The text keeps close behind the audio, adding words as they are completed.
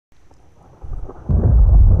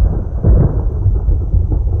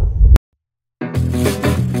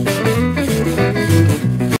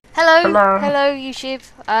Hello, YouTube.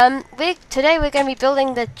 Today we're going to be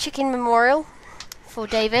building the chicken memorial for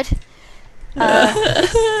David.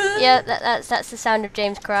 Yeah, that's the sound of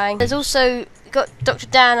James crying. There's also got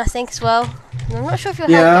DrDan, I think, as well. I'm not sure if you're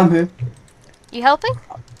helping. Yeah, I'm here. You helping?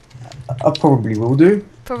 I probably will do.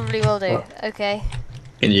 Probably will do. Okay.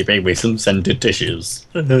 Can you bring me some scented dishes?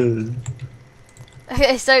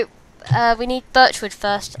 Okay, so we need birchwood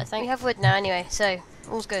first. I think we have wood now anyway, so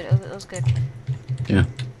all's good. All's good. Yeah.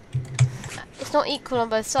 It's not equal on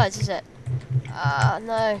both sides, is it?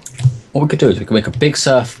 No. What we could do is we could make a big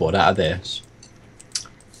surfboard out of this.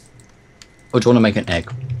 Or do you want to make an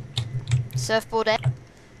egg? Surfboard egg.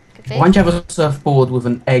 Could be. Why don't you have a surfboard with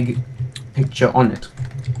an egg picture on it?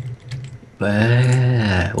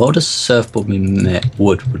 What does surfboard mean?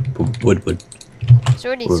 Wood. It's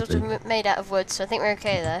already Would sort of made out of wood, so I think we're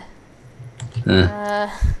okay there.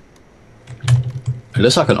 It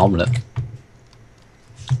looks like an omelette.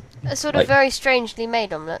 A sort of very strangely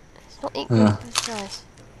made omelette. It's not equal to both sides.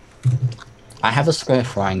 I have a square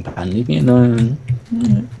frying pan. Leave me alone.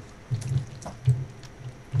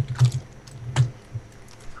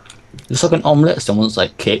 Looks like an omelette. Someone's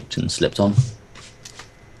like kicked and slipped on.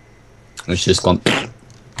 It's just gone.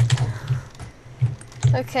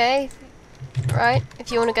 Okay. Right.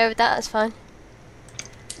 If you want to go with that, that's fine.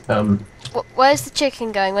 Where's the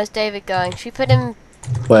chicken going? Where's David going? Should we put him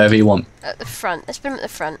Wherever you want. at the front? Let's put him at the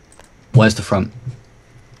front. Where's the front?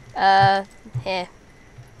 Here.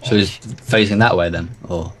 So he's facing that way then,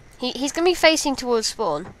 or He's gonna be facing towards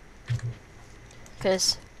spawn.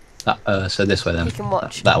 Because so this way then. he can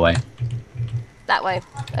watch. That way. That way.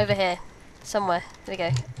 Over here. Somewhere. There we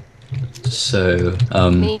go. So We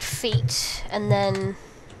need feet, and then...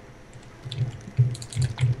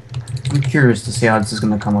 I'm curious to see how this is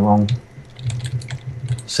going to come along.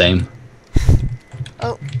 same.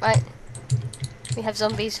 Oh, right. We have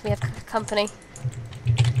zombies. We have company.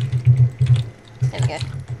 There we go.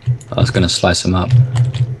 I was gonna slice them up.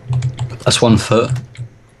 That's 1 foot.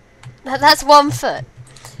 That's 1 foot.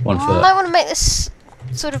 1 I foot. might want to make this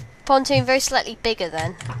sort of pontoon very slightly bigger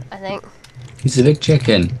then, I think. He's a big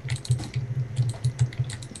chicken.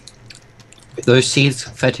 Those seeds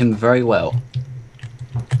fed him very well.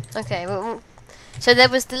 Okay, so there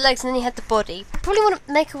was the legs and then you had the body. Probably want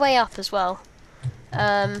to make a way up as well.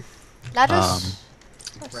 Ladders?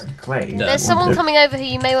 Clay. No. There's someone coming over who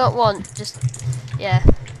you may not want. Just, yeah.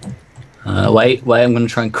 Wait, I'm gonna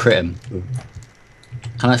try and crit him.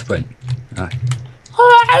 Can I sprint? Alright.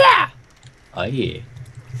 Oh yeah.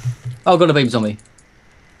 Oh, got a baby zombie.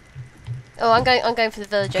 Oh, I'm going for the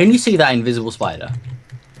villager. Can you see that invisible spider?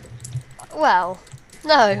 Well,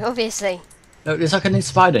 no, obviously. No, there's like a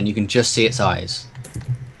spider and you can just see its eyes.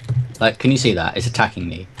 Like, can you see that? It's attacking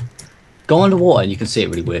me. Go underwater and you can see it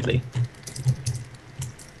really weirdly.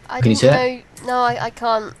 I Can you didn't see know. No, I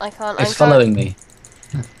can't. It's following me.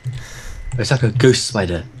 It's like a ghost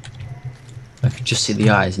spider. I can just see the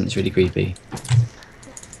eyes and it's really creepy.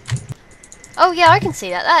 Oh yeah, I can see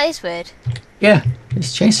that. That is weird. Yeah,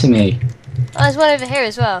 it's chasing me. Oh, there's one over here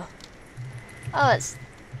as well. Oh, it's...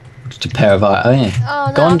 Just a pair of eyes. Oh yeah.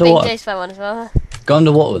 Oh Go no, I'm being underwater. chased by one as well. Go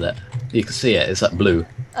underwater with it. You can see it. It's like blue.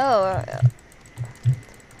 Oh,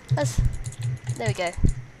 that's... There we go.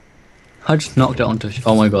 I just knocked it onto.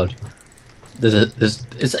 Oh my god.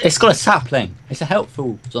 It's got a sapling. It's a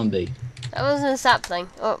helpful zombie. That wasn't a sapling.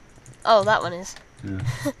 Oh, that one is. Yeah.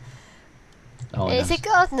 Oh, It's nice. a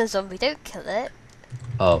gardener zombie. Don't kill it.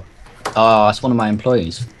 Oh, that's one of my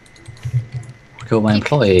employees. Kill my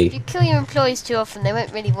employee. If you kill your employees too often, they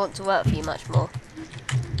won't really want to work for you much more.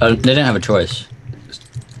 They didn't have a choice.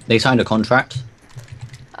 They signed a contract.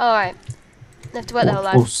 Alright. They have to work their whole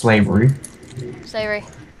Or life. slavery. Slavery.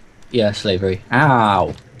 Yeah, slavery.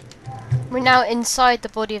 Ow. We're now inside the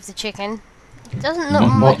body of the chicken. It doesn't look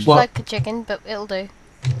What- much what? like a chicken, but it'll do.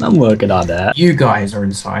 I'm working on that. You guys are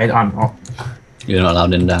inside. I'm not. You're not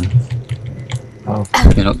allowed in, Dan. Oh,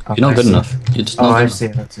 You're not good enough. You're just not I good enough. see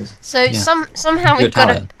how that is. So Yeah. somehow You're we've got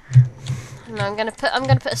to... talented. No, I'm gonna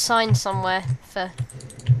put a sign somewhere for...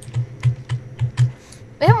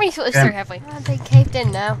 We haven't really thought this through, have we? Oh, they caved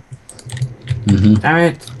in now. Damn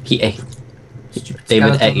it. He ate. Stupid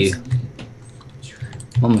David ate skeletons. you.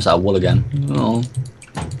 Almost out of wool again. Oh.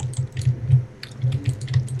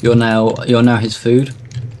 You're now his food.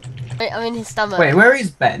 Wait, I'm in his stomach. Wait, where is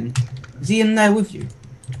Ben? Is he in there with you?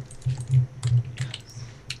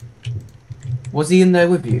 Was he in there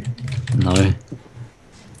with you? No.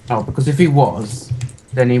 Oh, because if he was,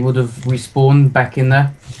 then he would have respawned back in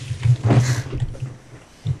there.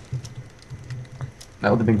 That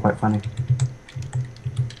would have been quite funny.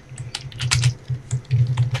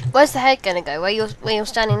 Where's the head gonna go? Where you're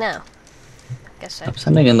standing now? I guess so. I'm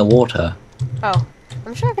standing in the water. Oh,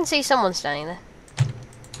 I'm sure I can see someone standing there.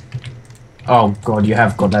 Oh god, you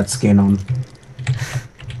have got that skin on.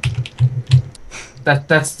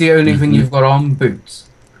 That's the only thing you've got on, boots.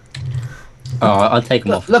 Oh, I'll take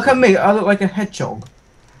them off. Look at me, I look like a hedgehog.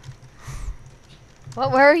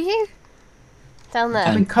 What? Where are you? Down there.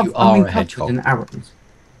 I've been You covered are a hedgehog. in arrows.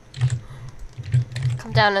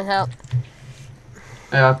 Come down and help.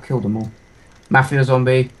 Yeah, I've killed them all. Mafia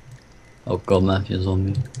zombie. Oh god, Matthew's on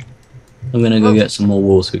me. I'm gonna go get some more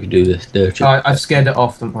wool so we can do this dirty. I've scared it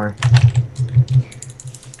off, don't worry.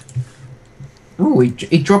 Oh, he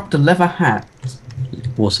dropped a leather hat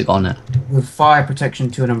What's it on it? with fire protection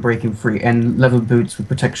 2 and unbreaking 3, and leather boots with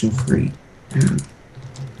protection 3.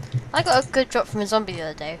 I got a good drop from a zombie the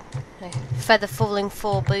other day. Feather falling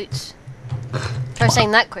 4 boots. Try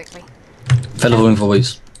saying that quickly. Feather falling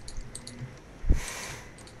voice.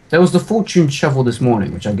 There was the fortune shovel this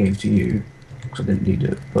morning, which I gave to you, because I didn't need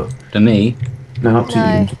it, but... To me? No, not to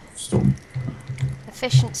No. you, to Storm.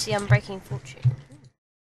 Efficiency, unbreaking fortune.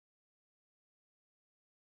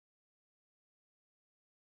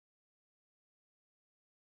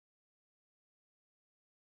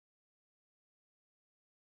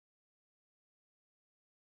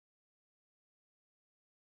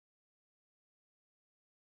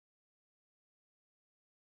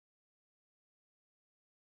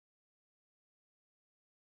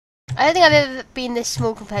 I don't think I've ever been this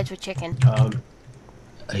small compared to a chicken.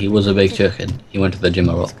 He was a big chicken. He went to the gym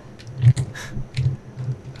a lot.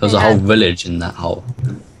 There was a whole village in that hole.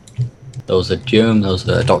 There was a gym, there was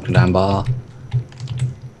a DrDan bar.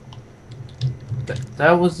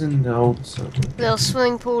 That was in the old circle. Little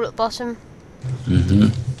swimming pool at the bottom.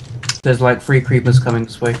 There's like 3 creepers coming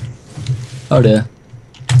this way. Oh dear.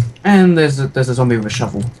 And there's a zombie with a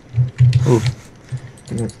shovel. Ooh.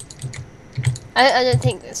 I don't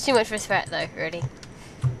think it's too much of a threat though, really.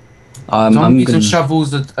 I'm Zombies gonna... and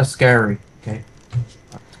shovels are scary. Okay.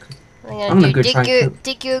 I'm gonna go try and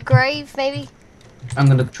dig you a grave, maybe? I'm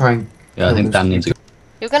gonna try and... Yeah, I think Dan needs a...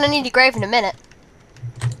 You're gonna need a grave in a minute.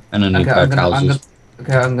 And a new Okay, pair of trousers.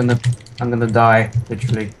 I'm gonna die,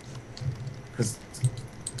 literally.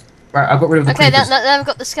 Right, I got rid of the Okay, creepers. now we've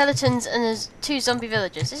got the skeletons and there's 2 zombie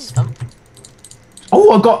villagers. This is fun.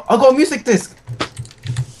 Oh, I got a music disc.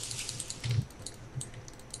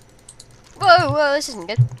 Whoa, this isn't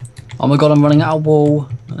good. Oh my god, I'm running out of wool.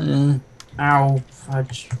 Ow,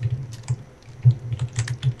 fudge.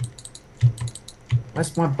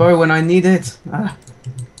 Where's my bow when I need it? Ah.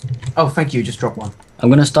 Oh, thank you. Just drop one. I'm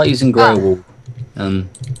gonna start using grey Oh. wool.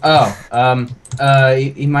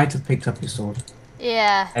 He might have picked up his sword.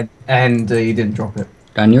 Yeah. And he didn't drop it.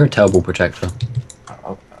 Dan, you're a terrible protector.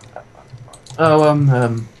 Wolves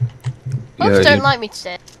don't like me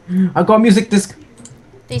today. I got a music disc.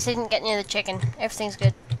 At least I didn't get near the chicken. Everything's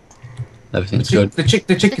good. Everything's good. The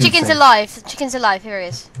chicken's The chicken's safe. alive. The chicken's alive. Here he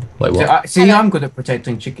is. Wait, See, what? Hello. I'm good at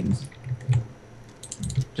protecting chickens.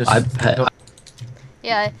 Just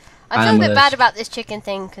Yeah, I feel a bit bad about this chicken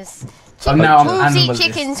thing because now I'm wolves eat animalist.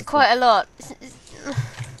 chickens quite a lot.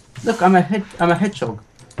 Look, I'm a hedgehog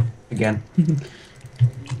again.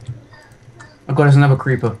 Oh god, there's another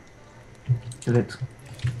creeper. Kill it.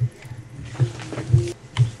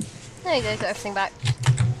 There you go. Got everything back.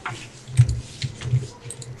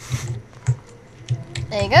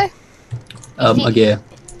 There you go. My gear.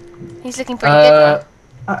 He's looking pretty good.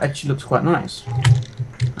 That actually looks quite nice.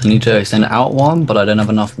 I need to extend it out one, but I don't have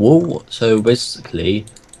enough wool. So basically,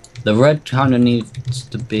 the red kind of needs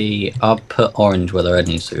to be... I'll put orange where the red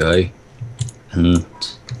needs to go. And...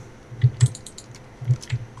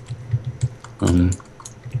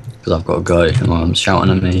 because I've got a guy who's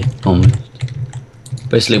shouting at me.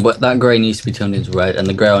 Basically, that grey needs to be turned into red, and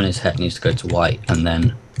the grey on his head needs to go to white, and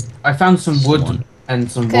then... I found some wood Someone.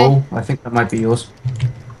 and some Okay. wool. I think that might be yours.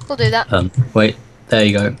 We'll do that. Wait, there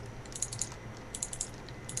you go.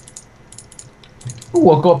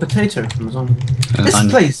 Oh, I got a potato from the zombie. This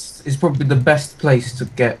place is probably the best place to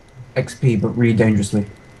get XP, but really dangerously.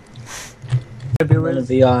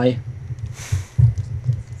 MiniMerlinVI.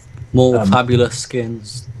 More fabulous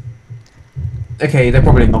skins. Okay, they're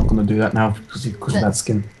probably not going to do that now because of that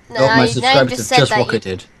skin. No, Oh, my now you subscribers just have said just that.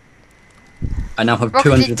 rocketed. I now have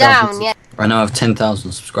Rocketed 200,000. down, yeah. I now have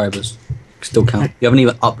 10,000 subscribers. Still count. You haven't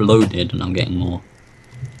even uploaded, and I'm getting more.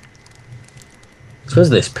 It's because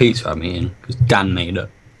of this pizza I'm eating, because Dan made it.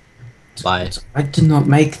 Bye. I did not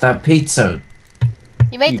make that pizza.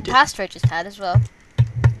 You made You the did. pasta I just had as well.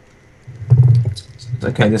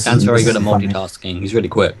 Okay, this Dan's is very good at funny. multitasking. He's really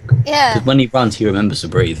quick. Yeah. Because when he runs, he remembers to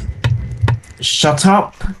breathe. Shut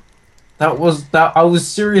up. That was that. I was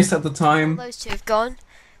serious at the time. Those two have gone.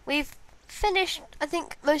 We've finished, I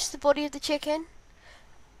think, most of the body of the chicken.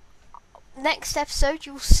 Next episode,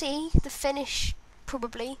 you'll see the finish,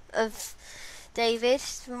 probably, of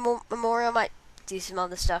David's memorial. I might do some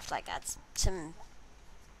other stuff, like add some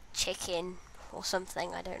chicken or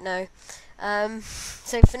something, I don't know.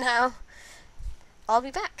 So for now, I'll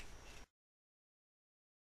be back.